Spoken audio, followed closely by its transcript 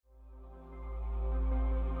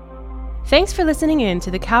Thanks for listening in to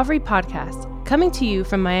the Calvary Podcast, coming to you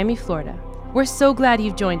from Miami, Florida. We're so glad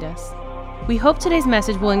you've joined us. We hope today's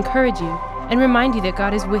message will encourage you and remind you that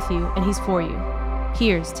God is with you and He's for you.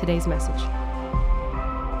 Here's today's message.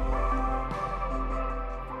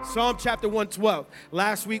 Psalm chapter 112.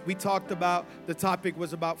 Last week we talked about, the topic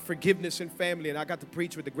was about forgiveness and family, and I got to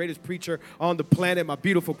preach with the greatest preacher on the planet, my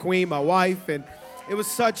beautiful queen, my wife, and it was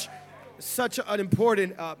such an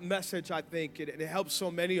important message, I think, and it helps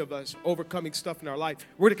so many of us overcoming stuff in our life.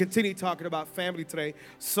 We're going to continue talking about family today.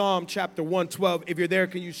 Psalm chapter 112. If you're there,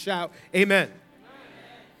 can you shout amen? Amen.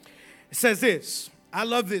 It says this. I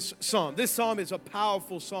love this psalm. This psalm is a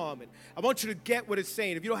powerful psalm, and I want you to get what it's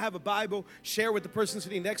saying. If you don't have a Bible, share with the person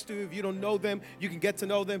sitting next to you. If you don't know them, you can get to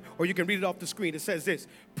know them, or you can read it off the screen. It says this.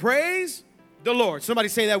 Praise the Lord. Somebody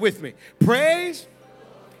say that with me. Praise.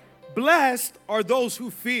 Blessed are those who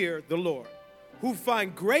fear the Lord, who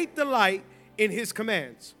find great delight in His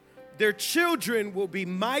commands. Their children will be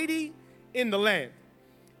mighty in the land.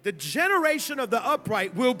 The generation of the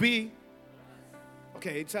upright will be...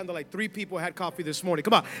 Okay, it sounded like 3 people had coffee this morning.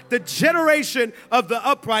 Come on. The generation of the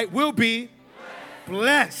upright will be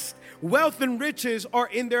blessed. Wealth and riches are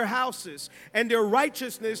in their houses, and their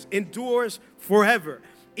righteousness endures forever.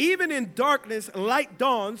 Even in darkness, light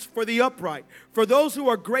dawns for the upright, for those who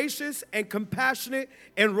are gracious and compassionate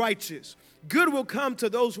and righteous. Good will come to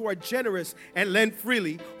those who are generous and lend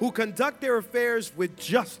freely, who conduct their affairs with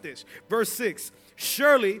justice. Verse 6,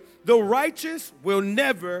 surely the righteous will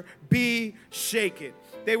never be shaken.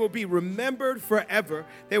 They will be remembered forever.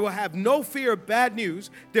 They will have no fear of bad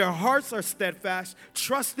news. Their hearts are steadfast,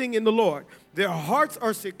 trusting in the Lord. Their hearts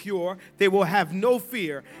are secure. They will have no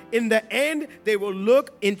fear. In the end, they will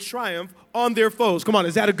look in triumph on their foes. Come on,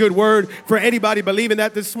 is that a good word for anybody believing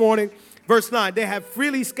that this morning? Verse 9, they have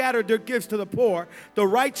freely scattered their gifts to the poor. The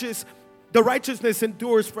righteousness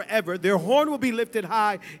endures forever. Their horn will be lifted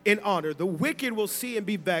high in honor. The wicked will see and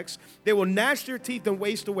be vexed. They will gnash their teeth and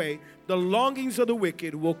waste away. The longings of the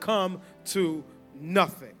wicked will come to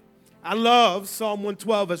nothing. I love Psalm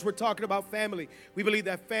 112 as we're talking about family. We believe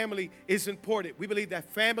that family is important. We believe that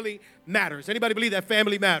family matters. Anybody believe that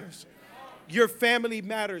family matters? Your family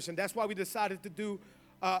matters, and that's why we decided to do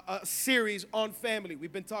a series on family.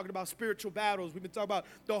 We've been talking about spiritual battles. We've been talking about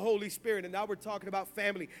the Holy Spirit, and now we're talking about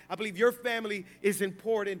family. I believe your family is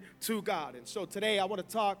important to God. And so today I want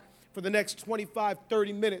to talk for the next 25,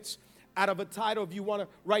 30 minutes out of a title, if you want to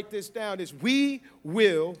write this down, is We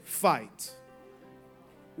Will Fight.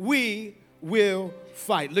 We will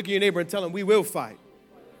fight. Look at your neighbor and tell him, we will fight.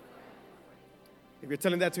 If you're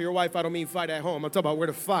telling that to your wife, I don't mean fight at home. I'm talking about where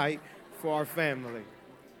to fight for our family.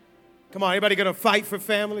 Come on, anybody gonna fight for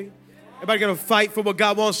family? Everybody gonna fight for what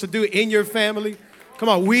God wants to do in your family? Come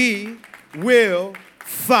on, we will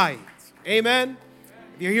fight. Amen?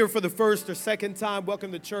 If you're here for the first or second time,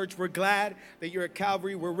 welcome to church. We're glad that you're at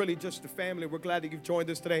Calvary. We're really just a family. We're glad that you've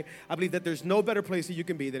joined us today. I believe that there's no better place that you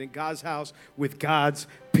can be than in God's house with God's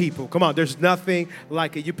people. Come on, there's nothing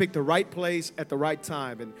like it. You picked the right place at the right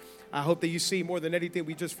time. And I hope that you see more than anything,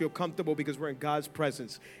 we just feel comfortable because we're in God's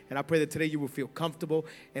presence. And I pray that today you will feel comfortable.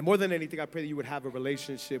 And more than anything, I pray that you would have a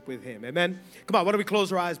relationship with Him. Amen? Come on, why don't we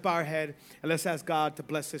close our eyes, bow our head, and let's ask God to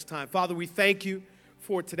bless this time. Father, we thank you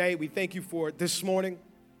for today. We thank you for this morning.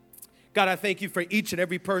 God, I thank you for each and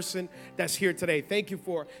every person that's here today. Thank you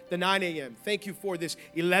for the 9 a.m. Thank you for this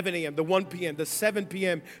 11 a.m., the 1 p.m., the 7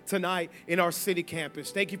 p.m. tonight in our city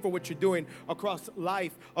campus. Thank you for what you're doing across the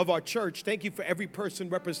life of our church. Thank you for every person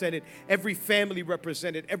represented, every family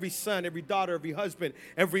represented, every son, every daughter, every husband,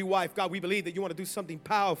 every wife. God, we believe that you want to do something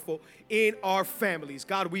powerful in our families.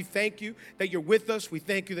 God, we thank you that you're with us. We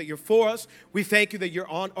thank you that you're for us. We thank you that you're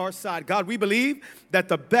on our side. God, we believe that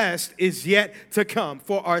the best is yet to come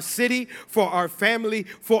for our city, for our family,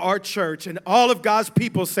 for our church. And all of God's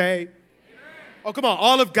people say, amen. Oh, come on.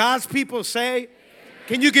 All of God's people say, amen.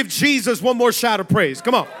 Can you give Jesus one more shout of praise?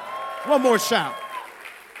 Come on. One more shout.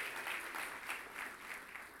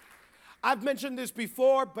 I've mentioned this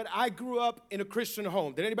before, but I grew up in a Christian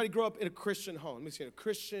home. Did anybody grow up in a Christian home? Let me see, a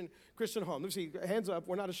Christian home. Let me see, hands up.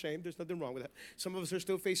 We're not ashamed. There's nothing wrong with that. Some of us are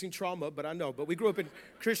still facing trauma, but I know. But we grew up in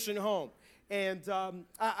a Christian home. And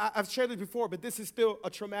I've shared this before, but this is still a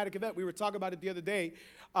traumatic event. We were talking about it the other day.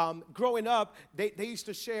 Growing up, they used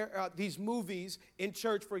to share these movies in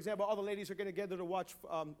church. For example, all the ladies are getting together to watch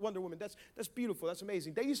Wonder Woman. That's beautiful. That's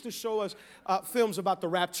amazing. They used to show us films about the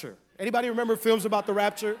rapture. Anybody remember films about the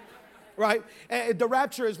rapture? Right? And the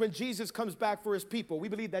rapture is when Jesus comes back for his people. We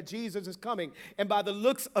believe that Jesus is coming. And by the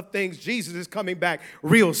looks of things, Jesus is coming back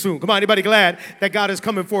real soon. Come on, anybody glad that God is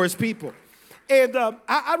coming for his people? And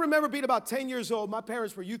I remember being about 10 years old. My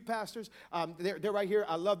parents were youth pastors. They're right here.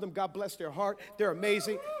 I love them. God bless their heart. They're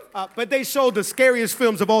amazing. But they showed the scariest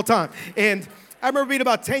films of all time. And I remember being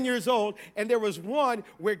about 10 years old, and there was one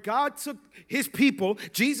where God took his people.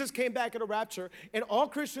 Jesus came back in a rapture, and all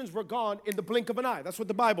Christians were gone in the blink of an eye. That's what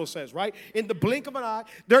the Bible says, right? In the blink of an eye,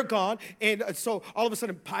 they're gone. And so all of a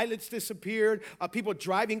sudden, pilots disappeared. People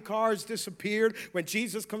driving cars disappeared when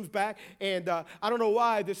Jesus comes back. And I don't know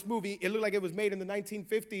why this movie, it looked like it was made in the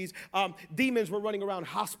 1950s. Demons were running around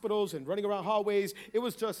hospitals and running around hallways. It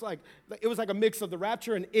was just like, it was like a mix of the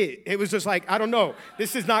rapture and it. It was just like, I don't know.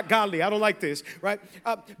 This is not godly. I don't like this. Right?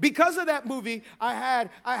 Because of that movie, I had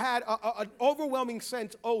an overwhelming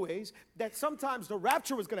sense always that sometimes the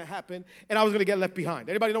rapture was going to happen and I was going to get left behind.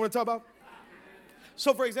 Anybody know what I'm talking about?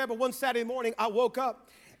 So, for example, one Saturday morning, I woke up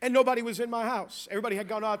and nobody was in my house. Everybody had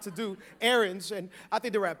gone out to do errands, and I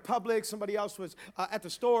think they were at Publix. Somebody else was at the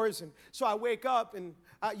stores. And so I wake up, and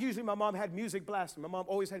usually my mom had music blasting. My mom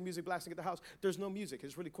always had music blasting at the house. There's no music.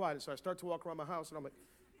 It's really quiet. And so I start to walk around my house, and I'm like,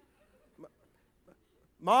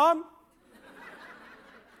 Mom?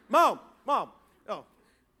 Mom, oh,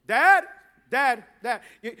 Dad.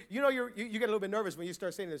 You know, you get a little bit nervous when you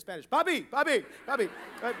start saying it in Spanish. Papi.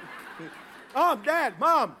 Dad,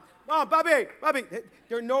 Mom, papi.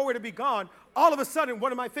 They're nowhere to be gone. All of a sudden,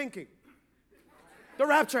 what am I thinking? The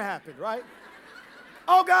rapture happened, right?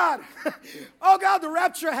 Oh, God, the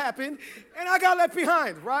rapture happened, and I got left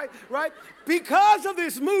behind, right? Because of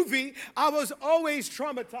this movie, I was always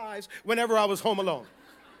traumatized whenever I was home alone.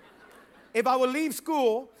 If I would leave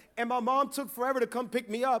school and my mom took forever to come pick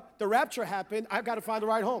me up, the rapture happened, I've got to find the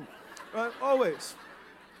ride home, right? Always.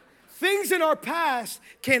 Things in our past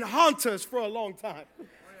can haunt us for a long time.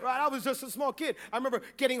 Right? I was just a small kid. I remember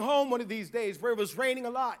getting home one of these days where it was raining a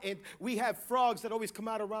lot, and we have frogs that always come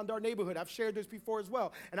out around our neighborhood. I've shared this before as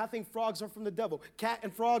well, and I think frogs are from the devil. Cat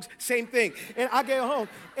and frogs, same thing. And I get home,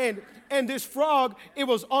 and this frog, it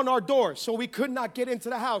was on our door, so we could not get into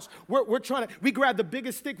the house. We grab the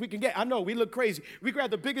biggest stick we can get. I know, we look crazy. We grab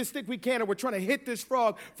the biggest stick we can, and we're trying to hit this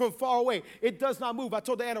frog from far away. It does not move. I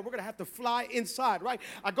told Diana, we're going to have to fly inside, right?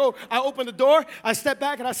 I open the door, I step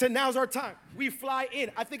back, and I said, now's our time. We fly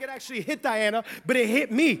in. I think it actually hit Diana, but it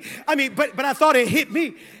hit me. I mean, but I thought it hit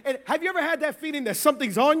me. And have you ever had that feeling that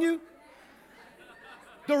something's on you?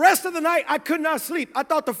 The rest of the night, I could not sleep. I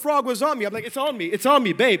thought the frog was on me. I'm like, it's on me,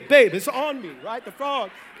 babe, it's on me, right? The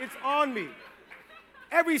frog, it's on me.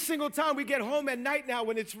 Every single time we get home at night now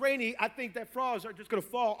when it's rainy, I think that frogs are just going to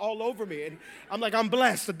fall all over me. And I'm like, I'm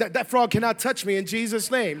blessed. That frog cannot touch me in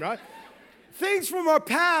Jesus' name, right? Things from our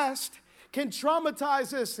past can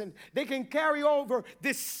traumatize us, and they can carry over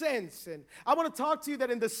this sense. And I want to talk to you that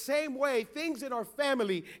in the same way, things in our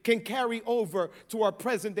family can carry over to our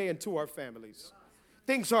present day and to our families.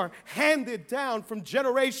 Things are handed down from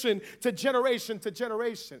generation to generation to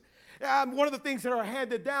generation. One of the things that are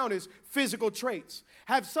handed down is physical traits.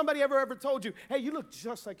 Have somebody ever told you, hey, you look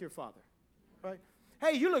just like your father, right?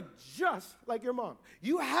 Hey, you look just like your mom.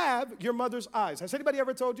 You have your mother's eyes. Has anybody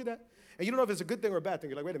ever told you that? And you don't know if it's a good thing or a bad thing.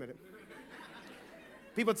 You're like, wait a minute.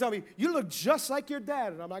 People tell me, you look just like your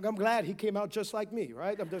dad. And I'm like, I'm glad he came out just like me,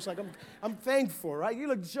 right? I'm just like, I'm thankful, right? You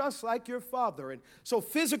look just like your father. And so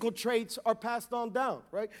physical traits are passed on down,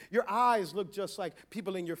 right? Your eyes look just like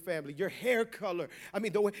people in your family. Your hair color. I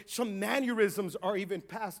mean, some mannerisms are even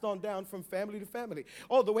passed on down from family to family.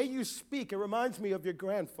 Oh, the way you speak, it reminds me of your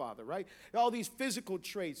grandfather, right? All these physical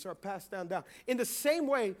traits are passed down. In the same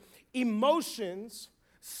way, emotions,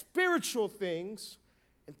 spiritual things,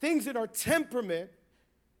 and things in our temperament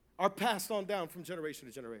are passed on down from generation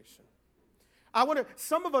to generation.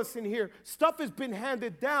 Some of us in here, stuff has been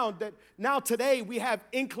handed down that now today we have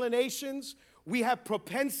inclinations, we have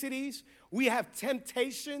propensities, we have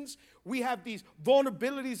temptations, we have these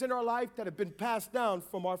vulnerabilities in our life that have been passed down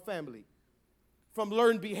from our family, from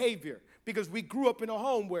learned behavior, because we grew up in a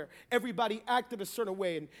home where everybody acted a certain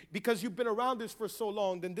way, and because you've been around this for so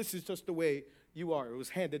long, then this is just the way you are. It was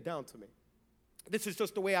handed down to me. This is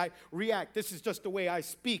just the way I react. This is just the way I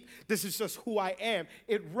speak. This is just who I am.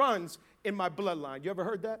 It runs in my bloodline. You ever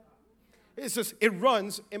heard that? It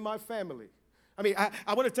runs in my family. I mean,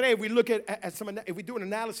 I want to today, if we look at if we do an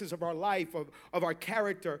analysis of our life, of our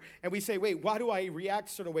character, and we say, wait, why do I react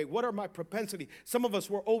a certain way? What are my propensities? Some of us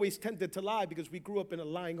were always tempted to lie because we grew up in a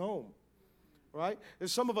lying home. Right? And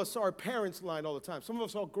some of us saw our parents lying all the time. Some of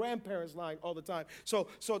us saw grandparents lying all the time. So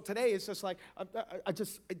today it's just like, I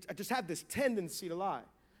just have this tendency to lie.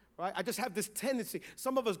 Right? I just have this tendency.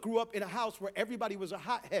 Some of us grew up in a house where everybody was a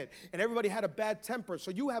hothead and everybody had a bad temper. So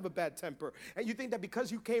you have a bad temper. And you think that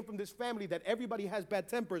because you came from this family that everybody has bad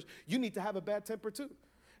tempers, you need to have a bad temper too.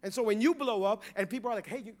 And so when you blow up and people are like,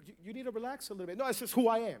 hey, you need to relax a little bit. No, it's just who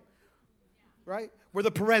I am, right? We're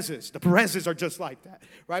the Perezes. The Perezes are just like that,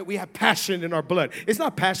 right? We have passion in our blood. It's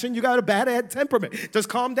not passion. You got a bad temperament. Just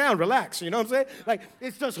calm down, relax. You know what I'm saying? Like,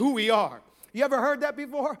 it's just who we are. You ever heard that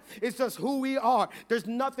before? It's just who we are. There's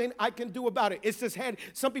nothing I can do about it. It's just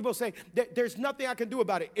some people say, there's nothing I can do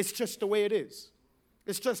about it. It's just the way it is.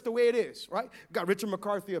 It's just the way it is, right? Got Richard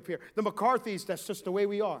McCarthy up here. The McCarthys, that's just the way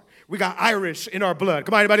we are. We got Irish in our blood.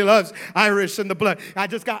 Come on, anybody loves Irish in the blood? I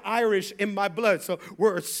just got Irish in my blood. So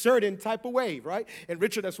we're a certain type of way, right? And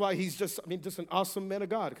Richard, that's why he's just an awesome man of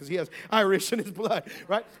God, because he has Irish in his blood,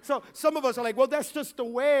 right? So some of us are like, well, that's just the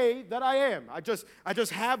way that I am. I just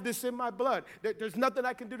have this in my blood. There's nothing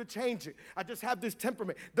I can do to change it. I just have this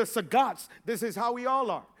temperament. The Sagots, this is how we all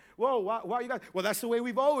are. Whoa, why you guys? Well, that's the way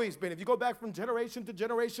we've always been. If you go back from generation to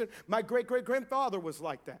generation, my great-great-grandfather was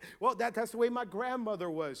like that. Well, that's the way my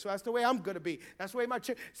grandmother was, so that's the way I'm going to be. That's the way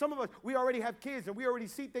some of us, we already have kids, and we already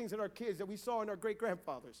see things in our kids that we saw in our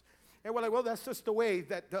great-grandfathers. And we're like, well, that's just the way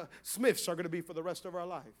that the Smiths are going to be for the rest of our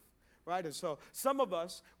life, right? And so some of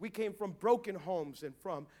us, we came from broken homes and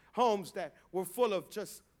from homes that were full of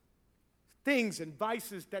just things and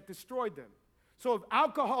vices that destroyed them. So if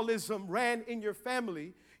alcoholism ran in your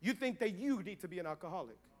family, you think that you need to be an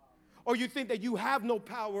alcoholic. Or you think that you have no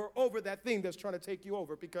power over that thing that's trying to take you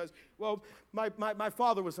over because, well, my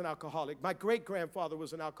father was an alcoholic. My great-grandfather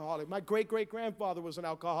was an alcoholic. My great-great-grandfather was an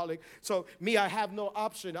alcoholic. So me, I have no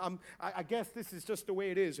option. I guess this is just the way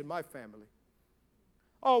it is in my family.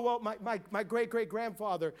 Oh, well, my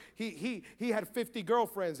great-great-grandfather, he had 50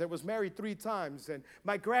 girlfriends and was married 3 times. And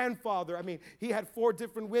my grandfather, he had 4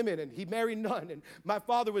 different women and he married none. And my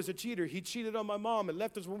father was a cheater. He cheated on my mom and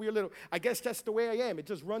left us when we were little. I guess that's the way I am. It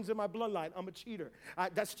just runs in my bloodline. I'm a cheater.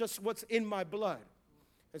 That's just what's in my blood.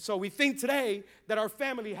 And so we think today that our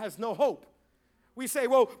family has no hope. We say,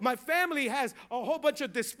 well, my family has a whole bunch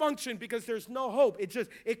of dysfunction because there's no hope.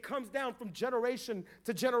 It comes down from generation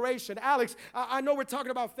to generation. Alex, I know we're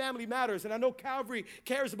talking about family matters, and I know Calvary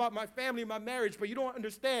cares about my family, my marriage, but you don't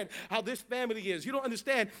understand how this family is. You don't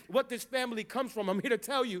understand what this family comes from. I'm here to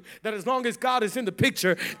tell you that as long as God is in the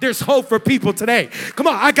picture, there's hope for people today. Come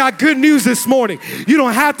on, I got good news this morning. You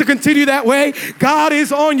don't have to continue that way. God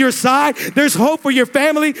is on your side. There's hope for your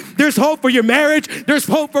family. There's hope for your marriage. There's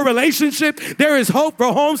hope for relationship. There is hope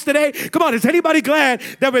for homes today. Come on, is anybody glad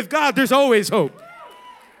that with God there's always hope?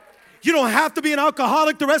 You don't have to be an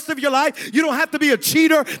alcoholic the rest of your life. You don't have to be a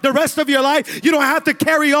cheater the rest of your life. You don't have to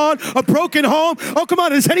carry on a broken home. Oh, come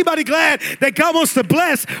on, is anybody glad that God wants to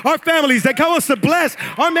bless our families, that God wants to bless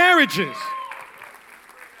our marriages?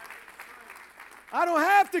 I don't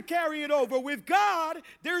have to carry it over. With God,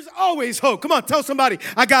 there's always hope. Come on, tell somebody,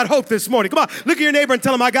 I got hope this morning. Come on, look at your neighbor and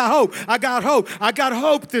tell him, I got hope. I got hope. I got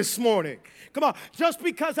hope this morning. Come on, just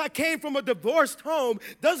because I came from a divorced home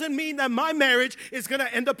doesn't mean that my marriage is going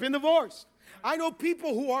to end up in divorce. I know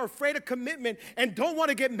people who are afraid of commitment and don't want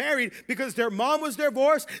to get married because their mom was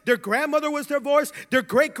divorced, their grandmother was divorced, their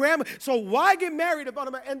great-grandma. So why get married if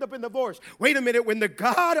I'm going to end up in divorce? Wait a minute, when the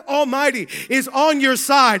God Almighty is on your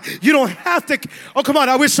side, you don't have to. Oh, come on,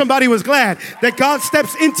 I wish somebody was glad that God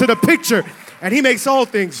steps into the picture and he makes all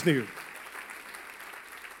things new.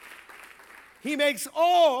 He makes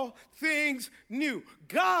all things new.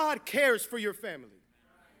 God cares for your family.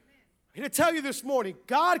 I'm here to tell you this morning,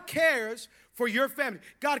 God cares for your family.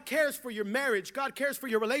 God cares for your marriage. God cares for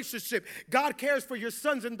your relationship. God cares for your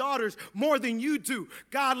sons and daughters more than you do.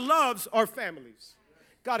 God loves our families.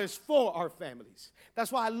 God is for our families.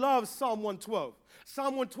 That's why I love Psalm 112.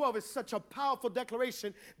 Psalm 112 is such a powerful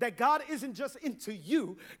declaration that God isn't just into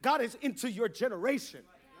you, God is into your generation.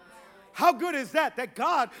 How good is that? That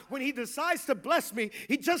God, when he decides to bless me,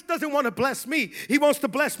 he just doesn't want to bless me. He wants to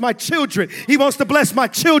bless my children. He wants to bless my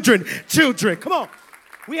children. Come on.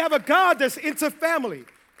 We have a God that's into family.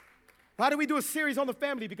 Why do we do a series on the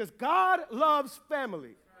family? Because God loves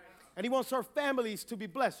family. And he wants our families to be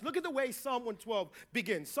blessed. Look at the way Psalm 112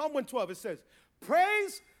 begins. Psalm 112, it says,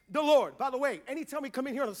 praise the Lord. By the way, anytime we come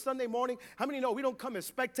in here on a Sunday morning, how many know we don't come as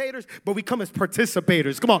spectators, but we come as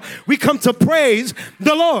participators? Come on. We come to praise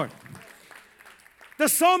the Lord. The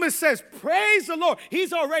psalmist says, praise the Lord.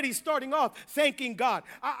 He's already starting off thanking God.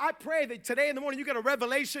 I pray that today in the morning you get a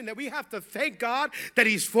revelation that we have to thank God, that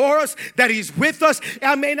he's for us, that he's with us.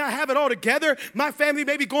 I may not have it all together. My family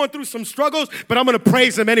may be going through some struggles, but I'm going to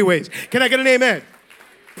praise him anyways. Can I get an amen?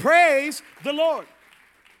 Praise the Lord.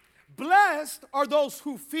 Blessed are those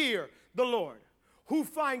who fear the Lord, who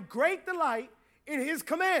find great delight in his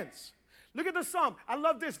commands. Look at the psalm. I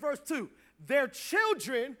love this, verse 2. Their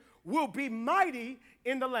children will be mighty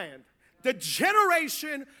in the land. The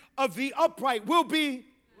generation of the upright will be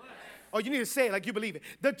Oh, you need to say it like you believe it.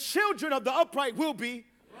 The children of the upright will be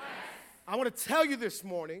blessed. I want to tell you this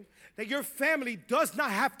morning that your family does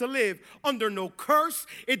not have to live under no curse.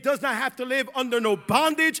 It does not have to live under no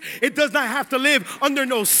bondage. It does not have to live under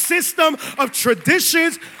no system of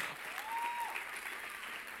traditions.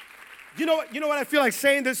 You know what I feel like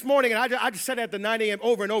saying this morning? And I just said it at the 9 a.m.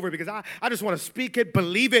 over and over because I just want to speak it,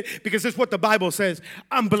 believe it, because it's what the Bible says.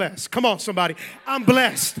 I'm blessed. Come on, somebody. I'm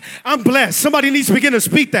blessed. I'm blessed. Somebody needs to begin to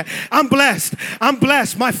speak that. I'm blessed. I'm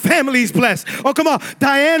blessed. My family's blessed. Oh, come on.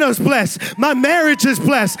 Diana's blessed. My marriage is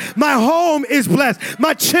blessed. My home is blessed.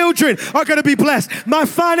 My children are going to be blessed. My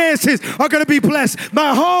finances are going to be blessed.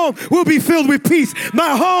 My home will be filled with peace.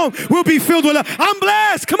 My home will be filled with love. I'm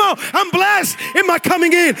blessed. Come on. I'm blessed in my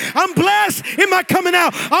coming in. I'm blessed in my coming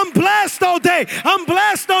out. I'm blessed all day. I'm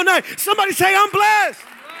blessed all night. Somebody say, I'm blessed.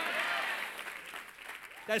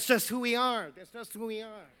 That's just who we are. That's just who we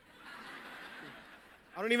are.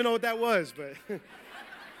 I don't even know what that was, but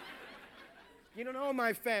you don't know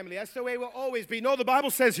my family. That's the way it will always be. No, the Bible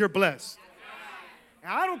says you're blessed.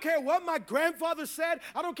 And I don't care what my grandfather said.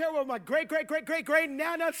 I don't care what my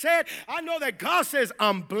great-great-great-great-great-nana said. I know that God says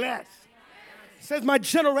I'm blessed. He says my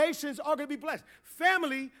generations are going to be blessed.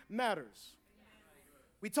 Family matters.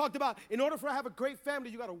 We talked about, in order for to have a great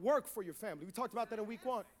family, you got to work for your family. We talked about that in week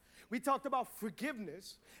 1. We talked about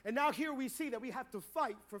forgiveness. And now here we see that we have to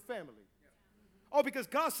fight for family. Oh, because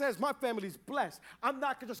God says my family's blessed. I'm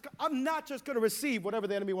not just going to receive whatever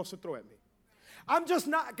the enemy wants to throw at me. I'm just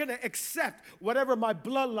not going to accept whatever my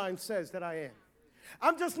bloodline says that I am.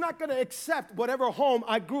 I'm just not going to accept whatever home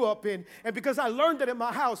I grew up in. And because I learned it in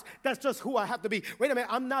my house, that's just who I have to be. Wait a minute.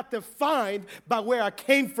 I'm not defined by where I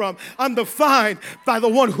came from. I'm defined by the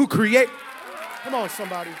one who created. Come on,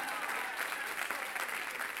 somebody.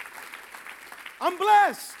 I'm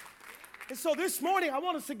blessed. And so this morning, I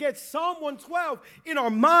want us to get Psalm 112 in our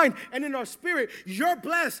mind and in our spirit. You're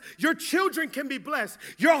blessed. Your children can be blessed.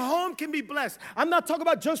 Your home can be blessed. I'm not talking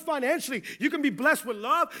about just financially. You can be blessed with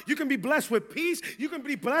love. You can be blessed with peace. You can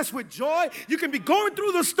be blessed with joy. You can be going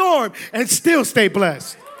through the storm and still stay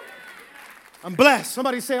blessed. I'm blessed.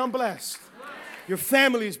 Somebody say, I'm blessed. Your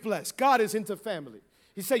family is blessed. God is into family.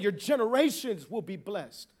 He said your generations will be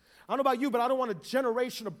blessed. I don't know about you, but I don't want a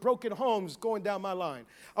generation of broken homes going down my line.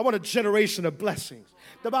 I want a generation of blessings.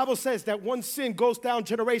 The Bible says that one sin goes down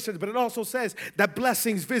generations, but it also says that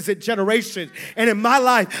blessings visit generations. And in my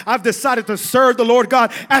life, I've decided to serve the Lord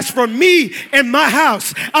God. As for me and my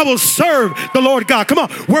house, I will serve the Lord God. Come on,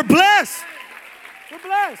 we're blessed. We're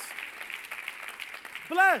blessed.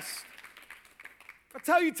 Blessed. I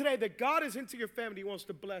tell you today that God is into your family. He wants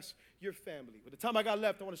to bless your family. With the time I got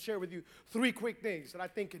left, I want to share with you 3 quick things that I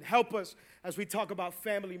think can help us as we talk about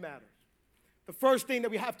family matters. The first thing that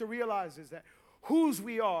we have to realize is that whose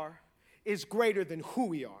we are is greater than who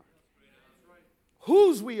we are.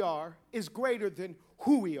 Whose we are is greater than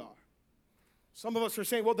who we are. Some of us are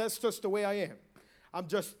saying, well, that's just the way I am.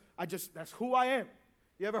 That's who I am.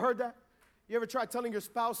 You ever heard that? You ever tried telling your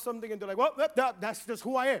spouse something and they're like, well, that's just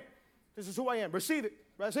who I am. This is who I am. Receive it.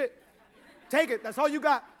 That's it. Take it. That's all you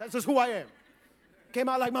got. That's just who I am. Came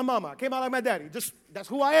out like my mama. Came out like my daddy. That's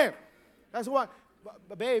who I am. That's who I am.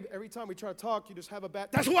 But babe, every time we try to talk, you just have a bad,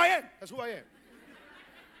 that's who I am. That's who I am.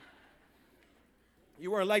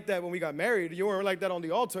 You weren't like that when we got married. You weren't like that on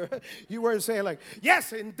the altar. You weren't saying like,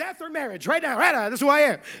 yes, in death or marriage, right now, that's who I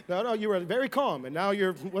am. No, you were very calm, and now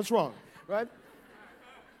you're, what's wrong, right?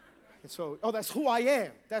 And so, that's who I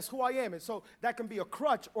am. That's who I am. And so that can be a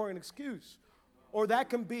crutch or an excuse. Or that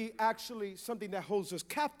can be actually something that holds us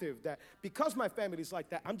captive, that because my family's like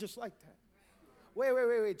that, I'm just like that.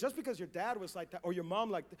 Wait. Just because your dad was like that or your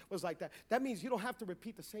mom was like that, that means you don't have to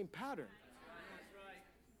repeat the same pattern.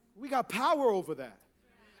 We got power over that,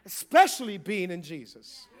 especially being in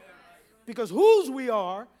Jesus. Because whose we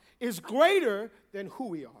are is greater than who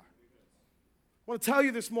we are. I want to tell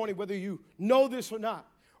you this morning, whether you know this or not,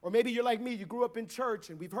 or maybe you're like me, you grew up in church,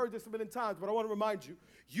 and we've heard this a million times, but I want to remind you,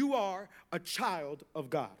 you are a child of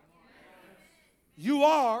God. You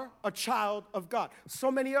are a child of God. So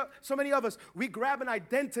many of us, we grab an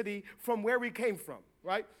identity from where we came from,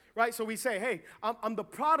 right? So we say, hey, I'm the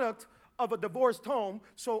product of a divorced home,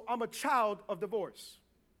 so I'm a child of divorce.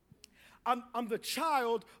 I'm the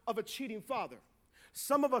child of a cheating father.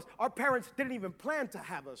 Some of us, our parents didn't even plan to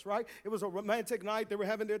have us, right? It was a romantic night. They were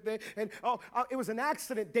having their thing. And it was an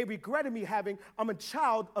accident they regretted me having. I'm a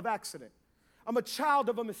child of accident. I'm a child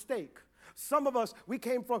of a mistake. Some of us, we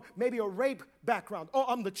came from maybe a rape background. Oh,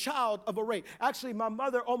 I'm the child of a rape. Actually, my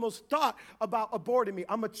mother almost thought about aborting me.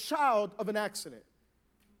 I'm a child of an accident.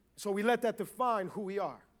 So we let that define who we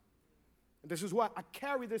are. And this is why I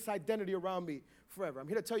carry this identity around me forever. I'm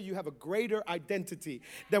here to tell you, you have a greater identity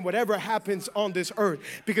than whatever happens on this earth,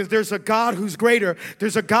 because there's a God who's greater.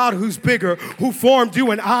 There's a God who's bigger, who formed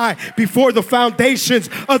you and I before the foundations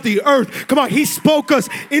of the earth. Come on, he spoke us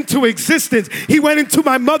into existence. He went into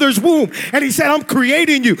my mother's womb and he said, I'm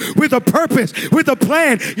creating you with a purpose, with a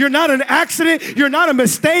plan. You're not an accident. You're not a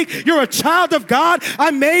mistake. You're a child of God.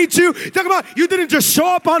 I made you. Talk about, you didn't just show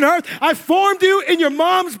up on earth. I formed you in your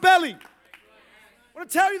mom's belly. I want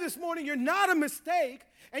to tell you this morning, you're not a mistake,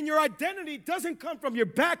 and your identity doesn't come from your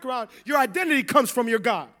background. Your identity comes from your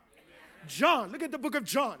God. John, look at the book of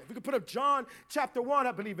John. If we could put up John chapter 1,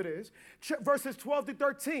 I believe it is, verses 12 to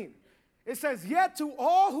 13. It says, yet to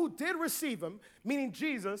all who did receive him, meaning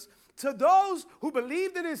Jesus, to those who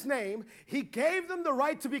believed in his name, he gave them the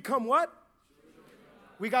right to become what?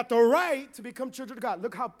 We got the right to become children of God.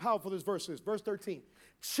 Look how powerful this verse is. Verse 13.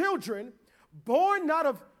 Children born not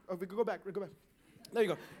of, we could go back. There you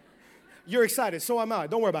go. You're excited, so am I.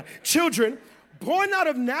 Don't worry about it. Children born not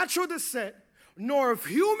of natural descent, nor of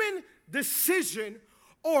human decision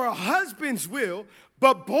or a husband's will,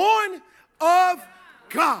 but born of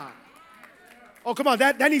God. Oh, come on.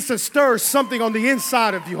 That needs to stir something on the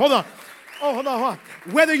inside of you. Hold on. Oh, hold on.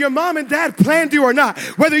 Whether your mom and dad planned you or not,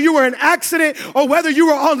 whether you were an accident or whether you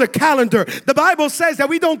were on the calendar, the Bible says that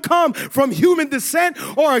we don't come from human descent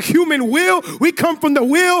or a human will. We come from the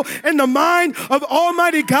will and the mind of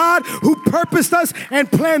Almighty God, who purposed us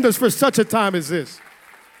and planned us for such a time as this.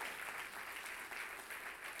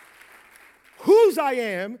 Whose I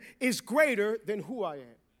am is greater than who I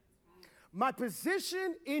am. My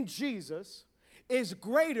position in Jesus is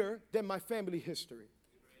greater than my family history.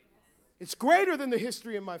 It's greater than the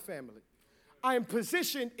history in my family. I am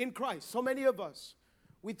positioned in Christ. So many of us,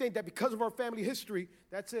 we think that because of our family history,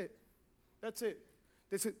 that's it. That's it.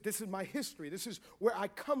 This is my history. This is where I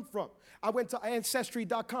come from. I went to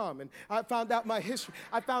Ancestry.com and I found out my history.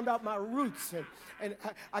 I found out my roots, and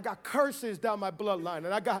I got curses down my bloodline,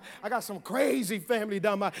 and I got some crazy family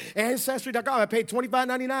down my Ancestry.com. I paid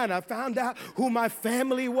 $25.99. I found out who my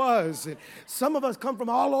family was. And some of us come from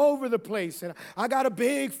all over the place, and I got a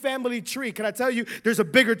big family tree. Can I tell you, there's a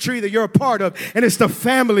bigger tree that you're a part of, and it's the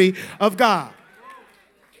family of God.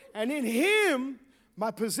 And in him,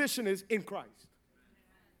 my position is in Christ.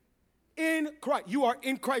 In Christ. You are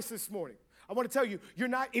in Christ this morning. I want to tell you, you're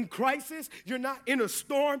not in crisis. You're not in a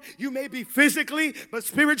storm. You may be physically, but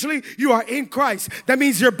spiritually, you are in Christ. That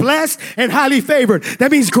means you're blessed and highly favored.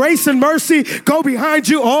 That means grace and mercy go behind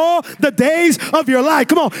you all the days of your life.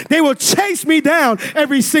 Come on. They will chase me down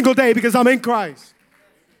every single day because I'm in Christ.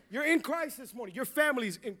 You're in Christ this morning. Your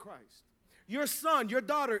family's in Christ. Your son, your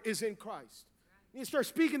daughter is in Christ. You start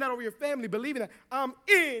speaking that over your family, believing that I'm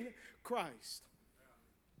in Christ.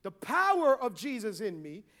 The power of Jesus in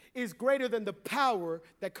me is greater than the power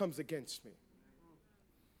that comes against me.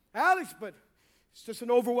 Alex, but it's just an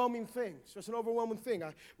overwhelming thing. It's just an overwhelming thing.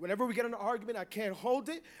 Whenever we get in an argument, I can't hold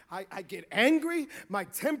it. I get angry. My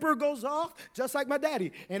temper goes off, just like my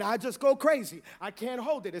daddy, and I just go crazy. I can't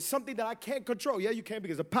hold it. It's something that I can't control. Yeah, you can,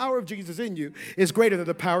 because the power of Jesus in you is greater than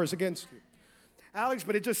the powers against you. Alex,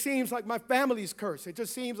 but it just seems like my family's cursed. It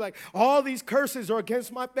just seems like all these curses are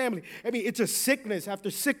against my family. I mean, it's just sickness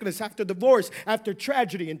after divorce, after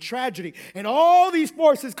tragedy, and all these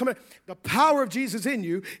forces coming. The power of Jesus in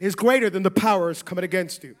you is greater than the powers coming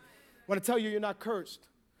against you. I want to tell you, you're not cursed,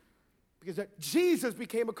 because Jesus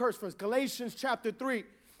became a curse for us. Galatians chapter 3.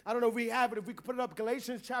 I don't know if we have it. If we could put it up,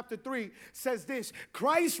 Galatians chapter 3 says this: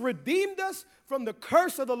 Christ redeemed us from the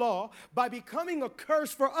curse of the law by becoming a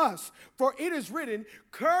curse for us. For it is written,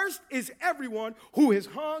 cursed is everyone who is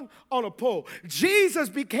hung on a pole. Jesus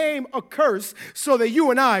became a curse so that you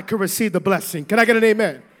and I could receive the blessing. Can I get an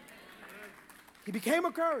amen? He became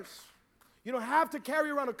a curse. You don't have to carry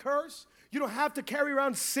around a curse. You don't have to carry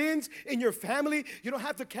around sins in your family. You don't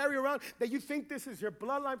have to carry around that you think this is your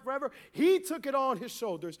bloodline forever. He took it on his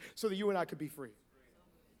shoulders so that you and I could be free.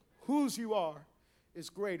 Whose you are is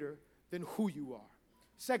greater than who you are.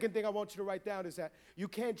 Second thing I want you to write down is that you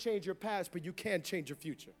can't change your past, but you can change your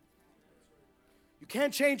future. You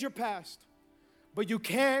can't change your past, but you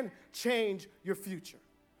can change your future.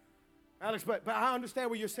 Alex, but I understand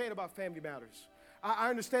what you're saying about family matters.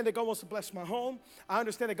 I understand that God wants to bless my home. I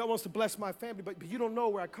understand that God wants to bless my family, but you don't know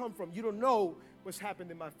where I come from. You don't know what's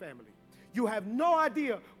happened in my family. You have no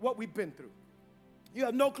idea what we've been through. You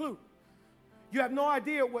have no clue. You have no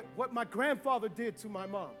idea what my grandfather did to my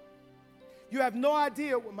mom. You have no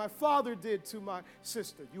idea what my father did to my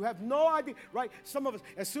sister. You have no idea, right? Some of us,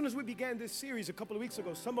 as soon as we began this series a couple of weeks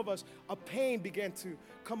ago, some of us, a pain began to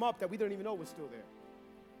come up that we didn't even know was still there.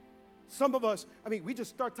 Some of us, we just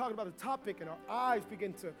start talking about a topic and our eyes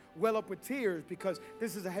begin to well up with tears because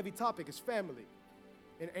this is a heavy topic. It's family.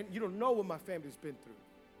 And you don't know what my family's been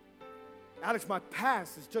through. Alex, my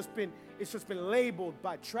past has just been labeled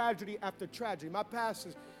by tragedy after tragedy. My past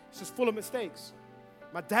is just full of mistakes.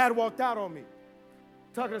 My dad walked out on me.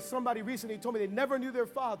 Talking to somebody recently, he told me they never knew their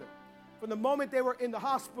father. From the moment they were in the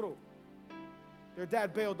hospital, their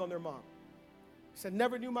dad bailed on their mom. He said,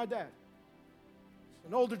 never knew my dad.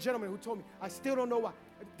 An older gentleman who told me, I still don't know why.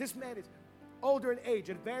 This man is older in age,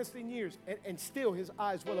 advanced in years, and still his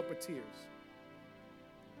eyes well up with tears.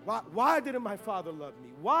 Why didn't my father love me?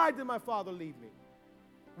 Why did my father leave me?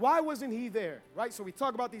 Why wasn't he there? Right? So we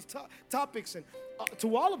talk about these topics, and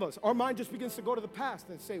to all of us, our mind just begins to go to the past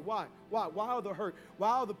and say, why? Why? Why all the hurt? Why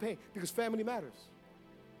all the pain? Because family matters.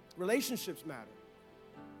 Relationships matter.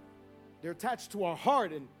 They're attached to our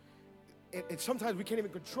heart, and sometimes we can't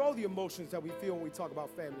even control the emotions that we feel when we talk about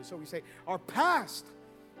family. So we say, our past,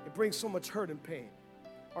 it brings so much hurt and pain.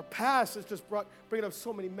 Our past has just bringing up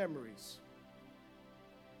so many memories.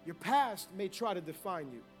 Your past may try to define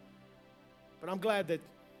you, but I'm glad that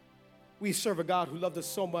we serve a God who loved us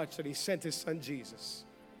so much that he sent his son Jesus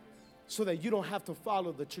so that you don't have to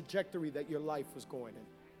follow the trajectory that your life was going in.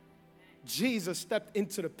 Jesus stepped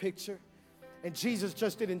into the picture, and Jesus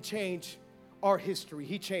just didn't change our history.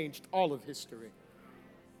 He changed all of history.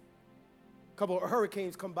 A couple of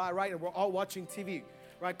hurricanes come by, right, and we're all watching TV.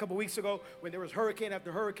 Right, a couple weeks ago, when there was hurricane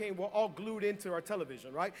after hurricane, we're all glued into our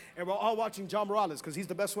television, right? And we're all watching John Morales because he's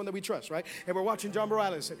the best one that we trust, right? And we're watching John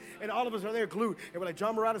Morales, and all of us are there glued. And we're like,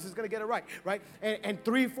 John Morales is going to get it right? And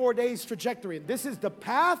 3-4 days trajectory. And this is the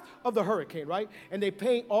path of the hurricane, right? And they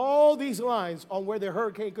paint all these lines on where the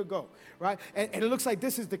hurricane could go, right? And it looks like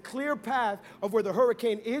this is the clear path of where the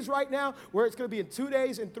hurricane is right now, where it's going to be in 2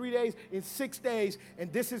 days, in 3 days, in 6 days.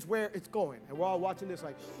 And this is where it's going. And we're all watching this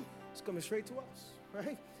like, it's coming straight to us.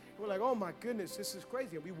 Right? We're like, oh my goodness, this is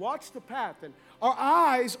crazy. And we watch the path, and our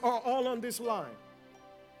eyes are all on this line.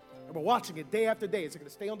 And we're watching it day after day. Is it going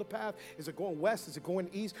to stay on the path? Is it going west? Is it going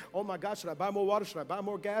east? Oh my God, should I buy more water? Should I buy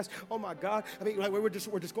more gas? Oh my God. We're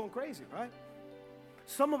just going crazy, right?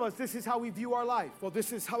 Some of us, this is how we view our life. Well,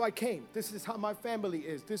 this is how I came. This is how my family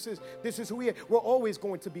is. This is who we are. We're always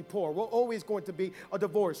going to be poor. We're always going to be a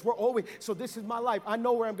divorce. So this is my life. I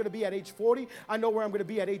know where I'm going to be at age 40. I know where I'm going to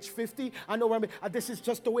be at age 50. I know where this is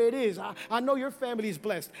just the way it is. I know your family is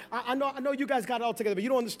blessed. I know you guys got it all together, but you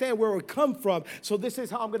don't understand where we come from. So this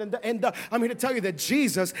is how I'm going to end up. I'm here to tell you that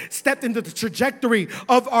Jesus stepped into the trajectory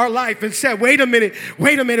of our life and said, wait a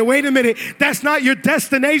minute. That's not your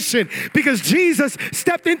destination, because Jesus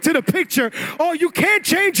stepped into the picture. Oh, you can't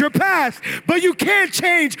change your past, but you can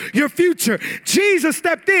change your future. Jesus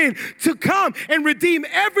stepped in to come and redeem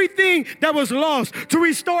everything that was lost, to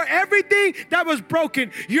restore everything that was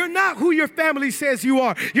broken. You're not who your family says you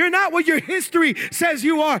are. You're not what your history says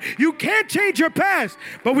you are. You can't change your past,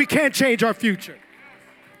 but we can change our future.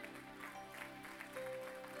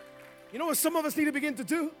 You know what some of us need to begin to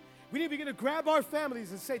do? We need to begin to grab our families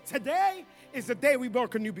and say, today is the day we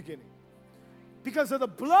mark a new beginning. Because of the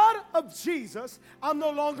blood of Jesus, I'm no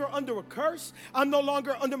longer under a curse. I'm no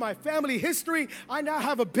longer under my family history. I now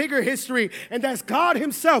have a bigger history, and that's God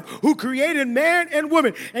himself who created man and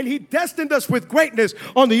woman, and he destined us with greatness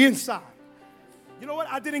on the inside. You know what?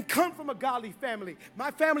 I didn't come from a godly family. My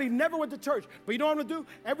family never went to church. But you know what I'm going to do?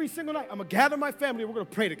 Every single night, I'm going to gather my family, and we're going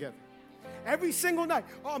to pray together. Every single night,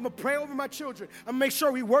 I'm going to pray over my children. I'm going to make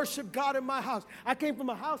sure we worship God in my house. I came from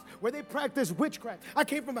a house where they practiced witchcraft. I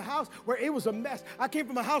came from a house where it was a mess. I came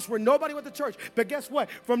from a house where nobody went to church. But guess what?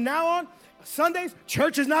 From now on, Sundays,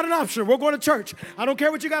 church is not an option. We're going to church. I don't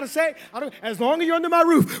care what you got to say. As long as you're under my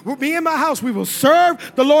roof, me and my house, we will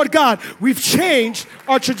serve the Lord God. We've changed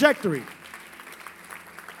our trajectory.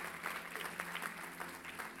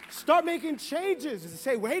 Start making changes and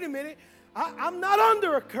say, wait a minute, I'm not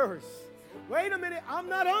under a curse. Wait a minute, I'm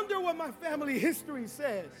not under what my family history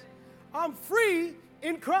says. I'm free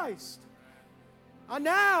in Christ. I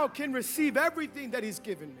now can receive everything that he's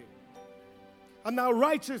given me. I'm now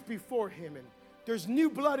righteous before him, and there's new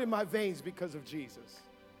blood in my veins because of Jesus.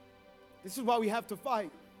 This is why we have to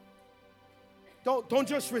fight. Don't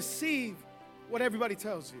just receive what everybody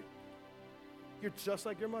tells you. You're just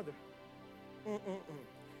like your mother.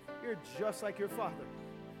 You're just like your father.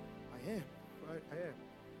 I am, right? I am.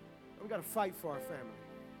 We got to fight for our family.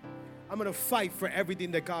 I'm going to fight for everything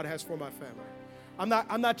that God has for my family.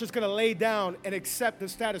 I'm not just going to lay down and accept the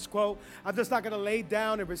status quo. I'm just not going to lay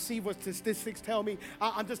down and receive what statistics tell me.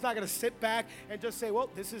 I'm just not going to sit back and just say, well,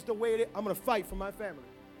 this is the way it is. I'm going to fight for my family.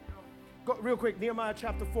 Go real quick, Nehemiah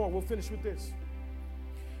chapter 4. We'll finish with this.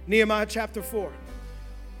 Nehemiah chapter 4.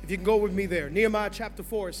 If you can go with me there. Nehemiah chapter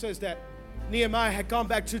 4, it says that Nehemiah had gone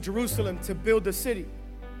back to Jerusalem to build the city.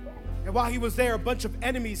 And while he was there, a bunch of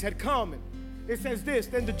enemies had come. And it says this,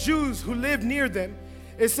 then the Jews who lived near them,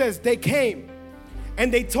 it says they came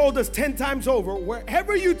and they told us 10 times over,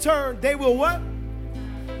 wherever you turn, they will what?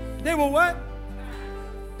 They will what?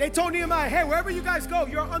 They told Nehemiah, hey, wherever you guys go,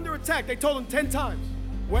 you're under attack. They told him 10 times.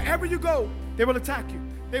 Wherever you go, they will attack you.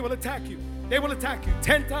 They will attack you. They will attack you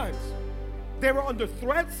 10 times. They were under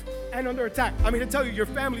threats and under attack. I mean, to tell you, your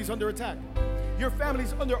family's under attack. Your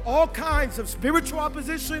family's under all kinds of spiritual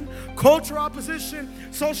opposition, cultural opposition,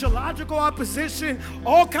 sociological opposition.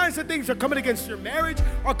 All kinds of things are coming against your marriage,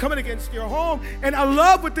 are coming against your home. And I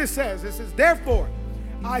love what this says. It says, therefore,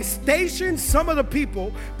 I stationed some of the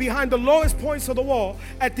people behind the lowest points of the wall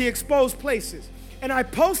at the exposed places. And I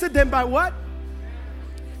posted them by what?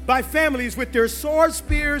 By families with their swords,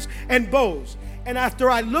 spears, and bows. And after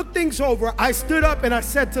I looked things over, I stood up and I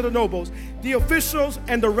said to the nobles, the officials,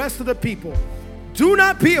 and the rest of the people, do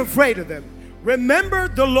not be afraid of them. Remember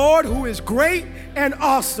the Lord who is great and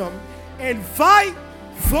awesome, and fight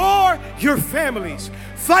for your families.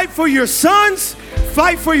 Fight for your sons,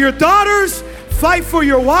 fight for your daughters, fight for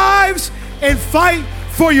your wives, and fight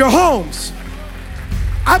for your homes.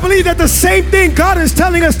 I believe that the same thing God is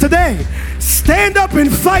telling us today. Stand up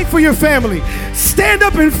and fight for your family. Stand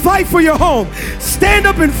up and fight for your home. Stand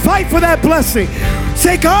up and fight for that blessing.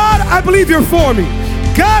 Say, God, I believe you're for me.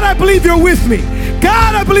 God, I believe you're with me.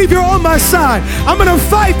 God, I believe you're on my side. I'm going to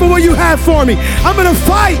fight for what you have for me. I'm going to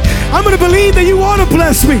fight. I'm going to believe that you want to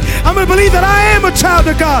bless me. I'm going to believe that I am a child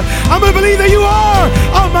of God. I'm going to believe that you are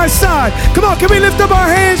on my side. Come on, can we lift up our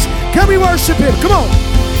hands? Can we worship him? Come on.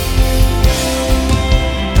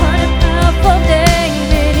 What a powerful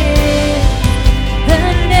name it is, the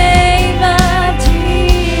name of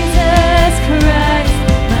Jesus Christ,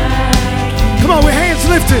 my King. Come on, with hands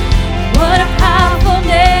lifted. What a powerful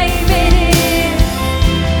name it is,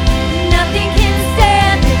 nothing can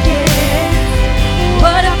stand against.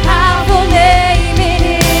 What a powerful name it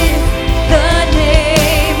is, the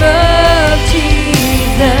name of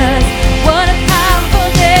Jesus. What a powerful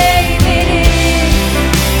name it is,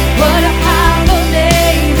 what a powerful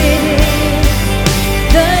name it is,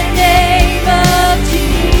 the name of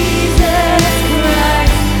Jesus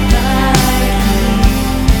Christ, my King.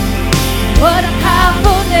 What a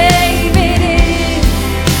powerful name.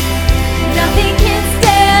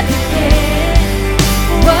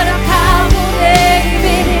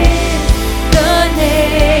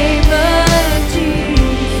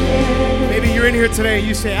 Here today,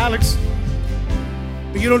 you say, Alex,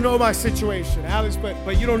 but you don't know my situation. Alex,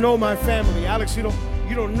 but you don't know my family. Alex, you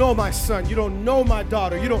don't know my son. You don't know my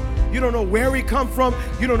daughter. You don't know where we come from.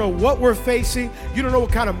 You don't know what we're facing. You don't know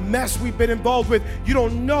what kind of mess we've been involved with. You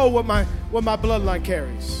don't know what my bloodline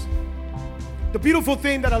carries. The beautiful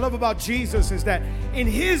thing that I love about Jesus is that in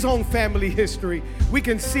his own family history, we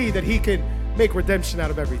can see that he can make redemption out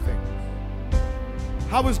of everything.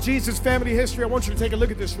 How was Jesus' family history? I want you to take a look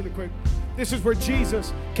at this really quick. This is where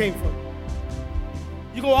Jesus came from.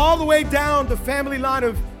 You go all the way down the family line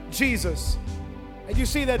of Jesus, and you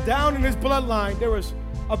see that down in his bloodline, there was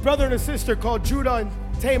a brother and a sister called Judah and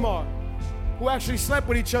Tamar, who actually slept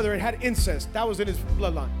with each other and had incest. That was in his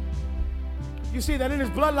bloodline. You see that in his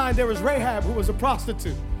bloodline, there was Rahab, who was a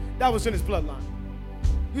prostitute. That was in his bloodline.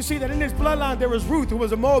 You see that in his bloodline, there was Ruth, who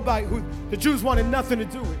was a Moabite, who the Jews wanted nothing to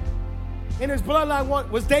do with. In his bloodline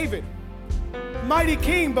was David, mighty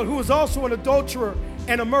king, but who was also an adulterer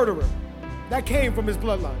and a murderer. That came from his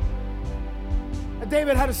bloodline. And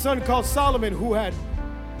David had a son called Solomon, who had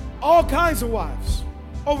all kinds of wives,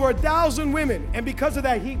 over 1,000 women, and because of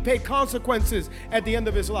that, he paid consequences at the end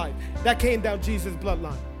of his life. That came down Jesus'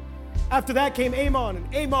 bloodline. After that came Ammon,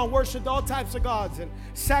 and Ammon worshipped all types of gods and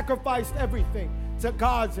sacrificed everything to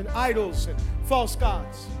gods and idols and false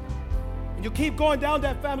gods. You keep going down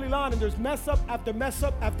that family line, and there's mess up after mess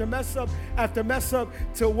up after mess up after mess up,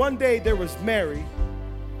 till one day there was Mary.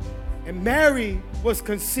 And Mary was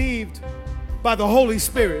conceived by the Holy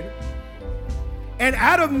Spirit. And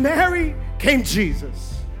out of Mary came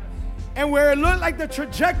Jesus. And where it looked like the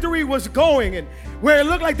trajectory was going, and where it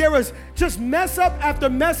looked like there was just mess up after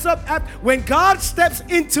mess up, when God steps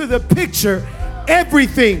into the picture,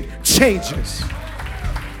 everything changes.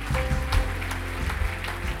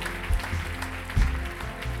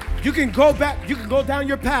 You can go back, you can go down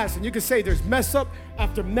your past, and you can say there's mess up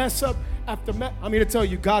after mess up after mess. I'm here to tell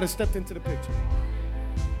you, God has stepped into the picture.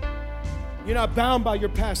 You're not bound by your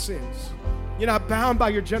past sins. You're not bound by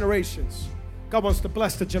your generations. God wants to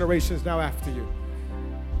bless the generations now after you.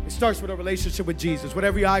 It starts with a relationship with Jesus. With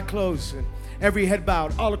every eye closed and every head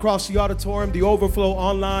bowed, all across the auditorium, the overflow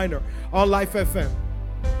online or on Life FM.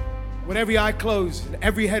 With every eye closed and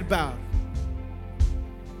every head bowed.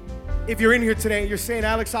 If you're in here today and you're saying,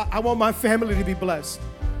 Alex, I want my family to be blessed.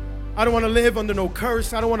 I don't want to live under no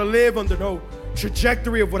curse. I don't want to live under no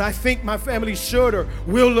trajectory of what I think my family should or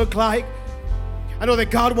will look like. I know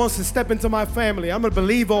that God wants to step into my family. I'm going to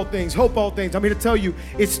believe all things, hope all things. I'm here to tell you,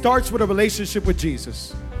 it starts with a relationship with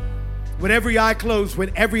Jesus. With every eye closed,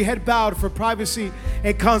 with every head bowed for privacy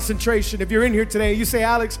and concentration. If you're in here today and you say,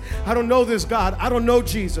 Alex, I don't know this God. I don't know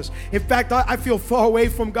Jesus. In fact, I feel far away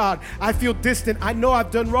from God. I feel distant. I know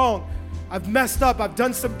I've done wrong. I've messed up. I've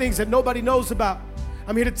done some things that nobody knows about.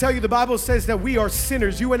 I'm here to tell you the Bible says that we are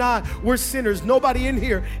sinners. You and I, we're sinners. Nobody in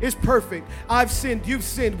here is perfect. I've sinned. You've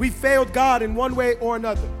sinned. We failed God in one way or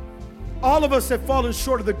another. All of us have fallen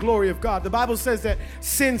short of the glory of God. The Bible says that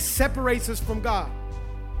sin separates us from God.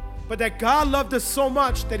 But that God loved us so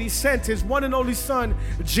much that he sent his one and only Son,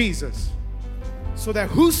 Jesus, so that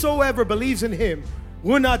whosoever believes in him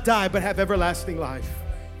will not die but have everlasting life.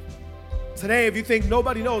 Today, if you think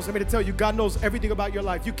nobody knows, I'm here to tell you, God knows everything about your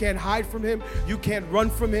life. You can't hide from him. You can't run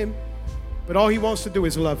from him. But all he wants to do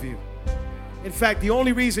is love you. In fact, the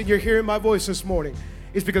only reason you're hearing my voice this morning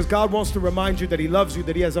is because God wants to remind you that he loves you,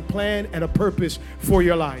 that he has a plan and a purpose for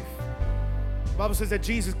your life. The Bible says that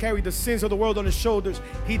Jesus carried the sins of the world on his shoulders.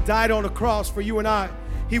 He died on a cross for you and I.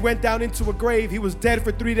 He went down into a grave. He was dead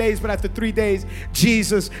for 3 days, but after 3 days,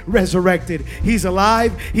 Jesus resurrected. He's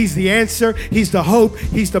alive. He's the answer. He's the hope.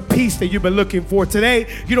 He's the peace that you've been looking for. Today,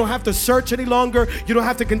 you don't have to search any longer. You don't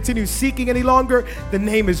have to continue seeking any longer. The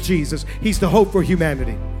name is Jesus. He's the hope for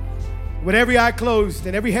humanity. With every eye closed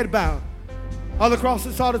and every head bowed, all across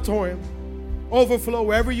this auditorium, overflow,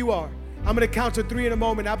 wherever you are, I'm going to count to 3 in a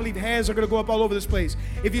moment. I believe hands are going to go up all over this place.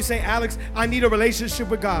 If you say, Alex, I need a relationship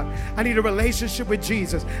with God. I need a relationship with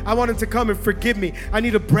Jesus. I want him to come and forgive me. I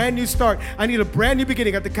need a brand new start. I need a brand new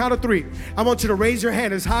beginning. At the count of 3, I want you to raise your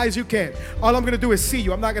hand as high as you can. All I'm going to do is see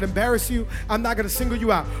you. I'm not going to embarrass you. I'm not going to single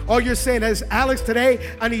you out. All you're saying is, Alex, today,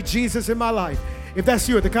 I need Jesus in my life. If that's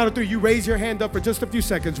you, at the count of 3, you raise your hand up for just a few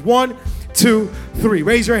seconds. 1, 2, 3.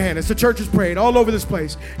 Raise your hand as the church is praying all over this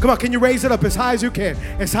place. Come on, can you raise it up as high as you can?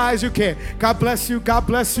 As high as you can. God bless you. God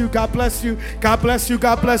bless you. God bless you. God bless you.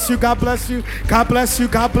 God bless you. God bless you. God bless you.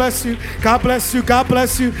 God bless you. God bless you. God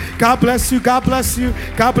bless you. God bless you. God bless you.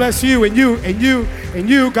 God bless you. And you and you and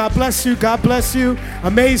you. God bless you. God bless you.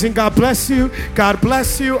 Amazing. God bless you. God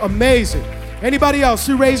bless you. Amazing. Anybody else,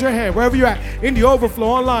 you raise your hand. Wherever you're at, in the overflow,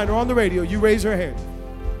 online or on the radio, you raise your hand.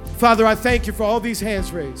 Father, I thank you for all these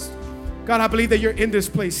hands raised. God, I believe that you're in this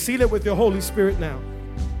place. Seal it with your Holy Spirit now.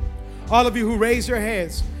 All of you who raise your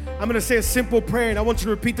hands, I'm going to say a simple prayer, and I want you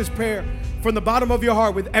to repeat this prayer from the bottom of your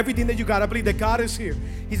heart with everything that you got. I believe that God is here.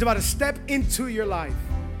 He's about to step into your life.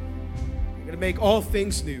 He's going to make all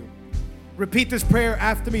things new. Repeat this prayer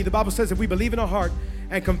after me. The Bible says if we believe in our heart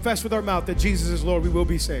and confess with our mouth that Jesus is Lord, we will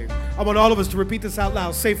be saved. I want all of us to repeat this out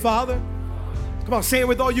loud. Say, Father. Come on, say it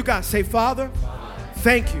with all you got. Say, Father,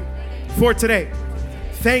 thank you for today.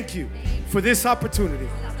 Thank you for this opportunity.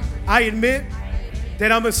 I admit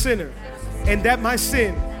that I'm a sinner and that my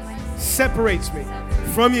sin separates me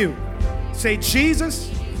from you. Say,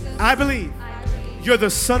 Jesus, I believe you're the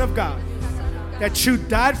Son of God, that you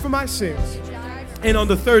died for my sins, and on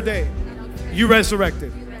the 3rd day, you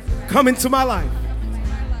resurrected. Come into my life.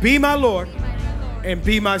 Be my Lord and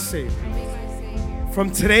be my Savior. From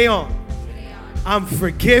today on, I'm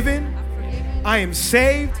forgiven, I am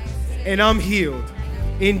saved, and I'm healed.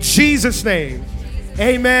 In Jesus' name,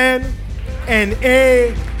 amen and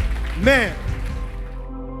amen.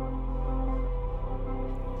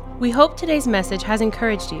 We hope today's message has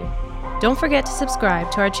encouraged you. Don't forget to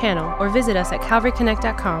subscribe to our channel or visit us at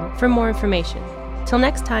calvaryconnect.com for more information. Till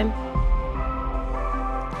next time.